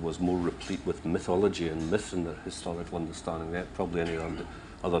Scotland was more replete with mythology and myth in their historical understanding than probably any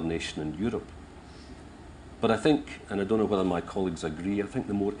other nation in Europe. But I think, and I don't know whether my colleagues agree, I think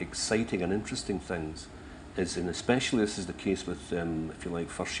the more exciting and interesting things is, and especially this is the case with, if you like,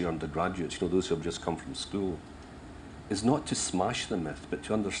 first-year undergraduates, those who have just come from school, is not to smash the myth, but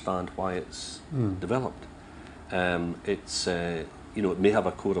to understand why it's developed. It may have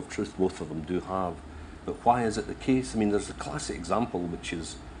a core of truth, both of them do have, but why is it the case? I mean, there's a classic example, which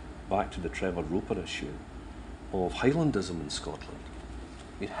is back to the Trevor Roper issue, of Highlandism in Scotland.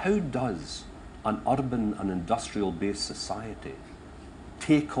 I mean, how does an urban and industrial-based society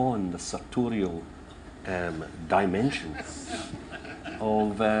take on the sartorial dimension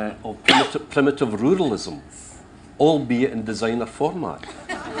of primitive ruralism, albeit in designer format?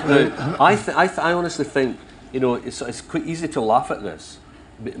 Now, I honestly think it's quite easy to laugh at this,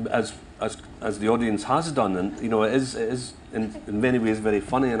 as the audience has done, and it is in many ways very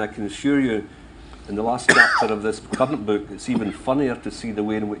funny. And I can assure you, in the last chapter of this current book, it's even funnier to see the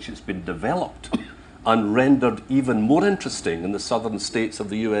way in which it's been developed and rendered even more interesting in the southern states of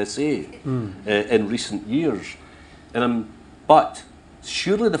the USA in recent years. But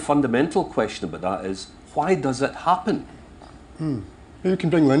surely the fundamental question about that is, why does it happen? Maybe we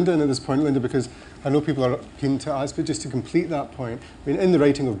can bring Linda in at this point, Linda, because I know people are keen to ask, but just to complete that point, I mean, in the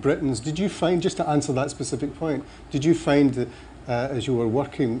writing of Britons, did you find, just to answer that specific point, did you find that as you were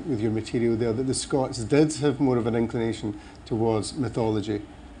working with your material there, that the Scots did have more of an inclination towards mythology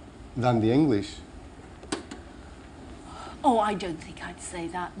than the English? Oh, I don't think I'd say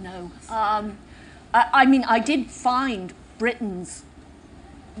that, no. I mean, I did find Britons,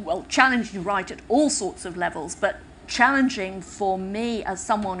 well, challenging right at all sorts of levels, but challenging for me as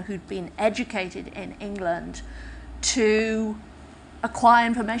someone who'd been educated in England to acquire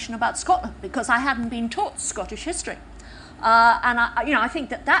information about Scotland, because I hadn't been taught Scottish history. And I think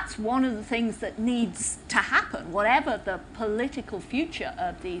that that's one of the things that needs to happen, whatever the political future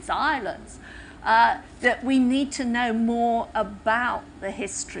of these islands, that we need to know more about the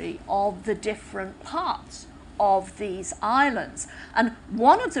history of the different parts of these islands. And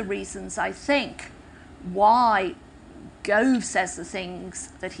one of the reasons, I think, why Gove says the things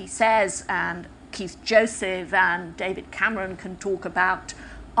that he says, and Keith Joseph and David Cameron can talk about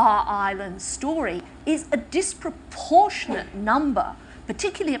our island story is a disproportionate number,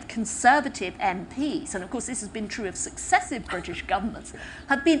 particularly of Conservative MPs, and of course this has been true of successive British governments,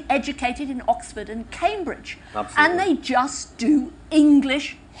 have been educated in Oxford and Cambridge. Absolutely. And they just do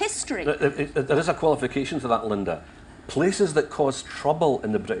English history. There is a qualification to that, Linda. Places that cause trouble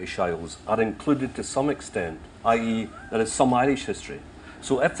in the British Isles are included to some extent, i.e. there is some Irish history.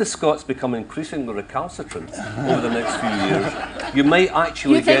 So if the Scots become increasingly recalcitrant over the next few years, you might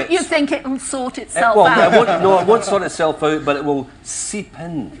actually You think it will sort itself well, out? It won't sort itself out, but it will seep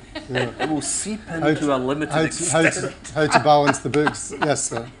in. Yeah. It will seep in to a limited extent. How to balance the books. Yes,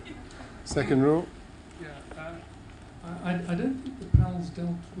 sir. Second row. Yeah, I don't think the panel's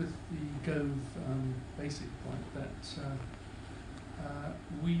dealt with the Gove basic point that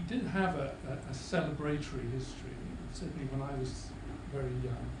we did have a celebratory history. Certainly when I was very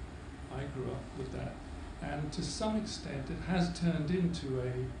young, I grew up with that. And to some extent it has turned into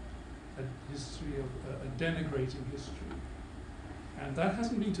a history of a denigrating history. And that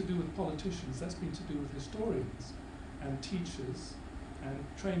hasn't been to do with politicians, that's been to do with historians and teachers and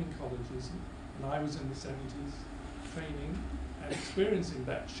training colleges. And I was in the 70s training and experiencing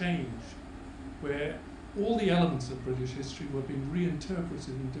that change where all the elements of British history were being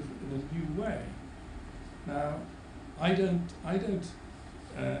reinterpreted in a new way. Now, I don't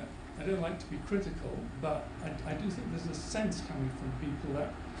like to be critical, but I do think there's a sense coming from people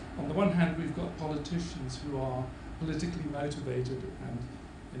that, on the one hand, we've got politicians who are politically motivated and,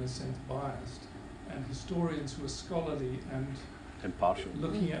 in a sense, biased, and historians who are scholarly and impartial,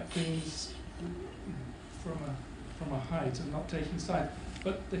 looking at things from a height and not taking sides.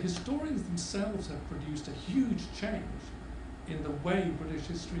 But the historians themselves have produced a huge change in the way British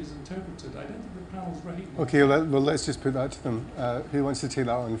history is interpreted. I don't think the panel's right. Okay, well, let's just put that to them. Who wants to take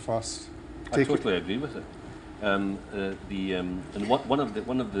that one first? I totally agree with it. And one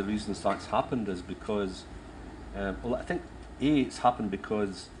of the reasons that's happened is because, well, I think it's happened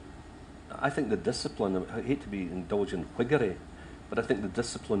because I think the discipline. I hate to be indulgent in whiggery, but I think the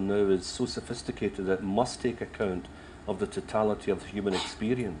discipline now is so sophisticated that it must take account of the totality of the human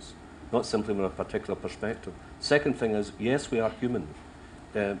experience, not simply from a particular perspective. Second thing is, yes, we are human.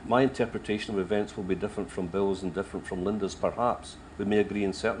 My interpretation of events will be different from Bill's and different from Linda's, perhaps. We may agree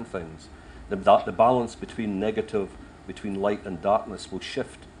in certain things. The balance between negative, between light and darkness will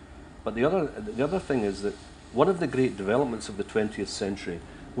shift. But the other thing is that one of the great developments of the 20th century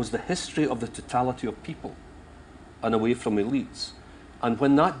was the history of the totality of people and away from elites. And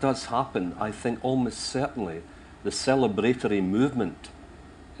when that does happen, I think almost certainly the celebratory movement,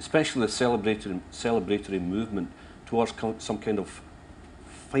 especially the celebratory movement towards some kind of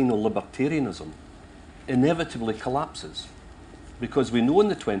final libertarianism, inevitably collapses. Because we know in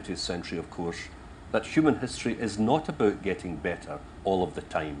the 20th century, of course, that human history is not about getting better all of the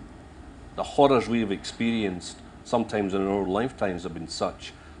time. The horrors we have experienced, sometimes in our own lifetimes, have been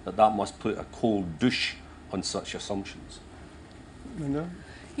such that must put a cold douche on such assumptions.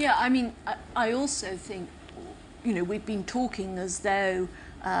 Yeah, I mean, I also think, we've been talking as though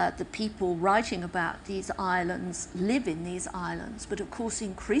the people writing about these islands live in these islands, but of course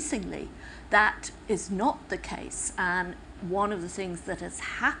increasingly that is not the case. And one of the things that has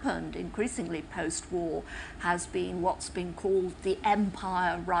happened increasingly post-war has been what's been called the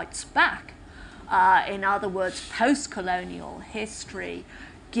empire writes back. In other words, post-colonial history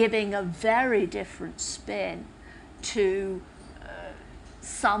giving a very different spin to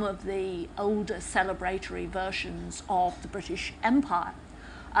some of the older celebratory versions of the British Empire.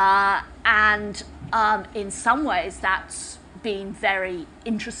 And in some ways that's been very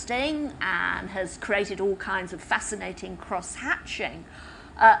interesting and has created all kinds of fascinating cross-hatching.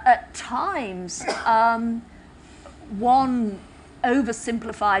 At times, one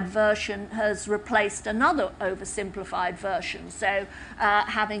oversimplified version has replaced another oversimplified version. So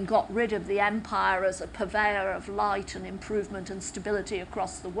having got rid of the empire as a purveyor of light and improvement and stability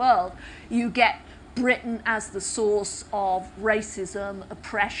across the world, you get Britain as the source of racism,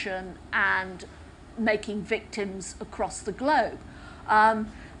 oppression, and making victims across the globe.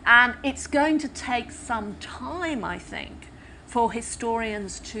 And it's going to take some time, I think, for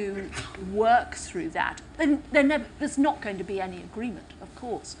historians to work through that. There's not going to be any agreement, of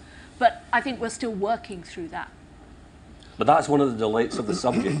course, but I think we're still working through that. But that's one of the delights of the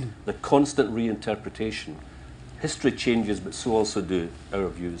subject, the constant reinterpretation. History changes, but so also do our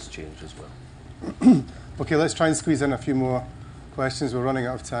views change as well. Okay, let's try and squeeze in a few more questions. We're running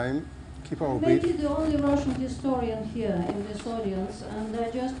out of time. Keep it all brief. Maybe the only Russian historian here in this audience, and I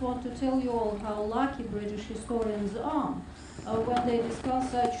just want to tell you all how lucky British historians are when they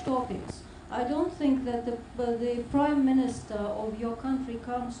discuss such topics. I don't think that the Prime Minister of your country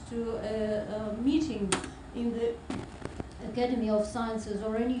comes to a meeting in the Academy of Sciences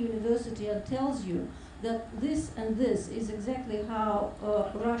or any university and tells you that this and this is exactly how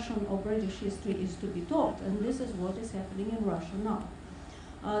Russian or British history is to be taught, and this is what is happening in Russia now.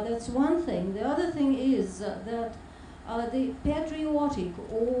 That's one thing. The other thing is that the patriotic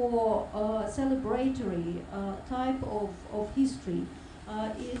or celebratory type of history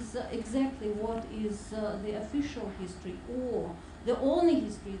is exactly what is the official history or the only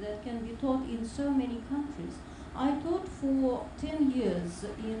history that can be taught in so many countries. I taught for 10 years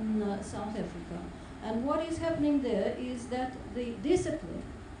in South Africa, and what is happening there is that the discipline,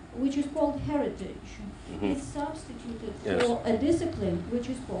 which is called heritage, is substituted for a discipline which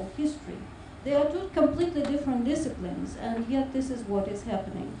is called history. They are two completely different disciplines, and yet this is what is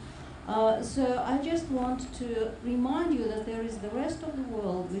happening. So I just want to remind you that there is the rest of the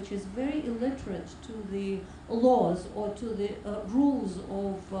world which is very illiterate to the laws or to the rules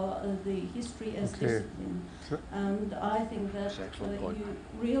of the history as discipline. And I think that you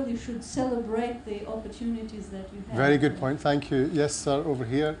really should celebrate the opportunities that you have. Very good point, thank you. Yes, sir, over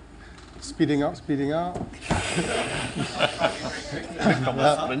here. Speeding up, speeding up.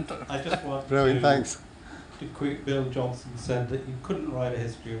 I just want Brilliant, thanks. to quote Bill Johnson said that you couldn't write a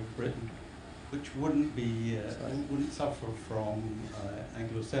history of Britain which wouldn't be wouldn't suffer from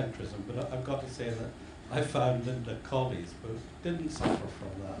Anglocentrism. But I've got to say that I found Linda Colley's book didn't suffer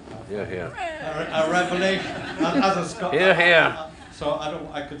from that. Here, here. A revelation as a Scot. Here, here. So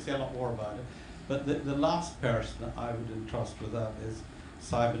I could say a lot more about it. But the last person that I would entrust with that is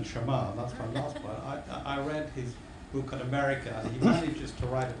Simon Shamar. That's my last one. I read his book on America, and he manages to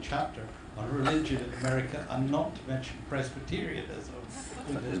write a chapter on religion in America and not to mention Presbyterianism.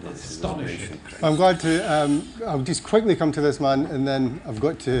 It's astonishing. I'm glad to. I'll just quickly come to this man, and then I've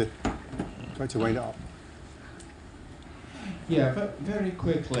got to wind it up. Yeah, but very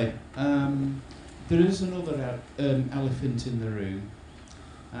quickly, there is another elephant in the room,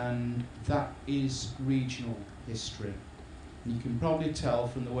 and that is regional history. You can probably tell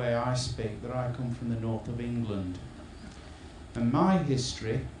from the way I speak that I come from the north of England. And my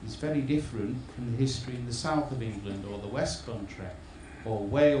history is very different from the history in the south of England or the West Country or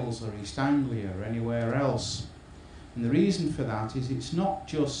Wales or East Anglia or anywhere else. And the reason for that is it's not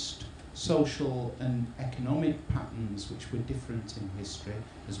just social and economic patterns which were different in history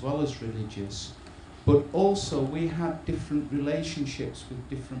as well as religious, but also we had different relationships with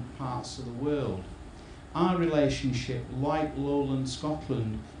different parts of the world. Our relationship, like lowland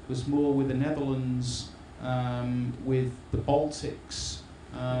Scotland, was more with the Netherlands, with the Baltics,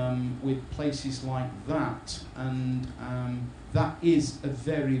 with places like that, and that is a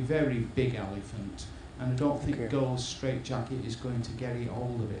very, very big elephant, and I don't think Go's straitjacket is going to get a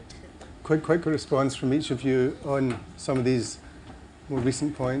hold of it. Quick response from each of you on some of these more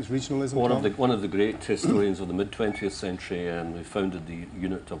recent points, regionalism. One of the great historians of the mid-20th century, who founded the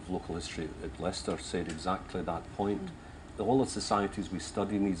unit of local history at Leicester, said exactly that point. All the societies we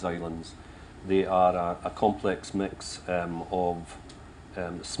study in these islands, they are a complex mix of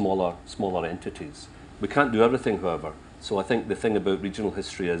smaller entities. We can't do everything, however. So I think the thing about regional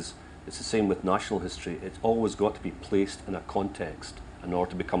history is it's the same with national history. It's always got to be placed in a context in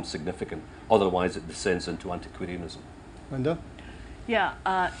order to become significant. Otherwise, it descends into antiquarianism. Linda? Yeah,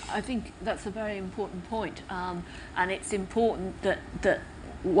 I think that's a very important point, and it's important that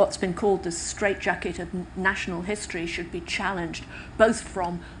what's been called the straitjacket of national history should be challenged both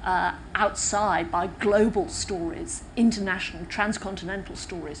from outside by global stories, international, transcontinental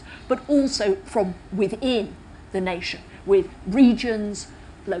stories, but also from within the nation, with regions,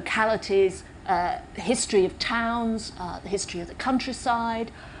 localities, history of towns, the history of the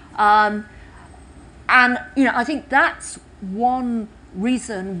countryside. And, I think that's one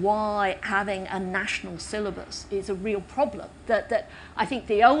reason why having a national syllabus is a real problem. That I think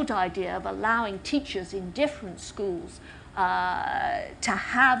the old idea of allowing teachers in different schools to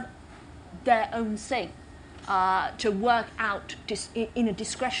have their own thing, to work out in a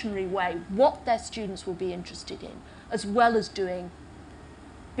discretionary way what their students will be interested in, as well as doing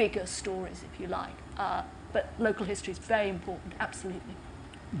bigger stories, if you like. But local history is very important, absolutely.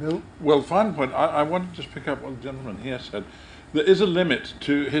 Bill? Well, fine point. I want to just pick up what the gentleman here said. There is a limit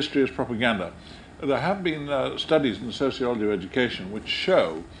to history as propaganda. There have been studies in the sociology of education which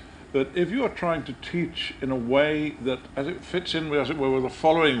show that if you are trying to teach in a way that, as it fits in, as it were, with the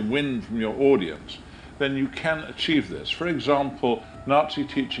following wind from your audience, then you can achieve this. For example, Nazi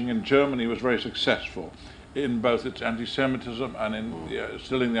teaching in Germany was very successful in both its anti-Semitism and in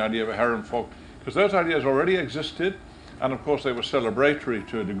instilling the idea of a Herrenvolk, because those ideas already existed, And of course they were celebratory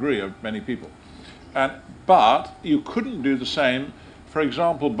to a degree of many people. But you couldn't do the same. For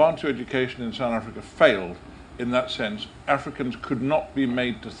example, Bantu education in South Africa failed in that sense. Africans could not be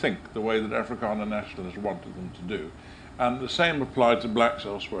made to think the way that Afrikaner nationalists wanted them to do. And the same applied to blacks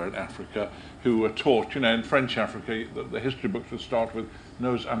elsewhere in Africa, who were taught, in French Africa, the history books would start with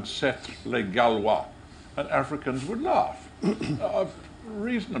nos ancêtres les Gallois, and Africans would laugh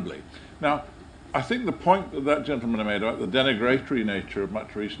reasonably. Now, I think the point that gentleman made about the denigratory nature of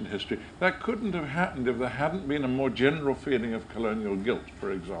much recent history, that couldn't have happened if there hadn't been a more general feeling of colonial guilt,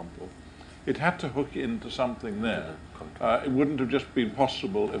 for example. It had to hook into something there. It wouldn't have just been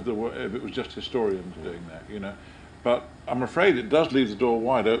possible if it was just historians doing that, But I'm afraid it does leave the door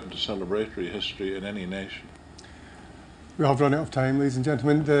wide open to celebratory history in any nation. We have run out of time, ladies and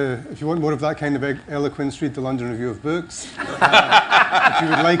gentlemen. If you want more of that kind of eloquence, read the London Review of Books. If you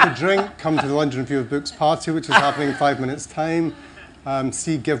would like a drink, come to the London Review of Books party, which is happening in 5 minutes' time.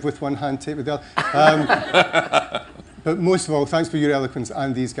 See, give with one hand, take with the other. But most of all, thanks for your eloquence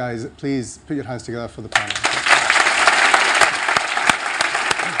and these guys. Please put your hands together for the panel.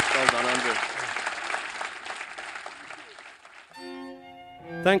 Well done, Andrew.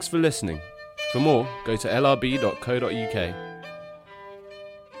 Thanks for listening. For more, go to lrb.co.uk.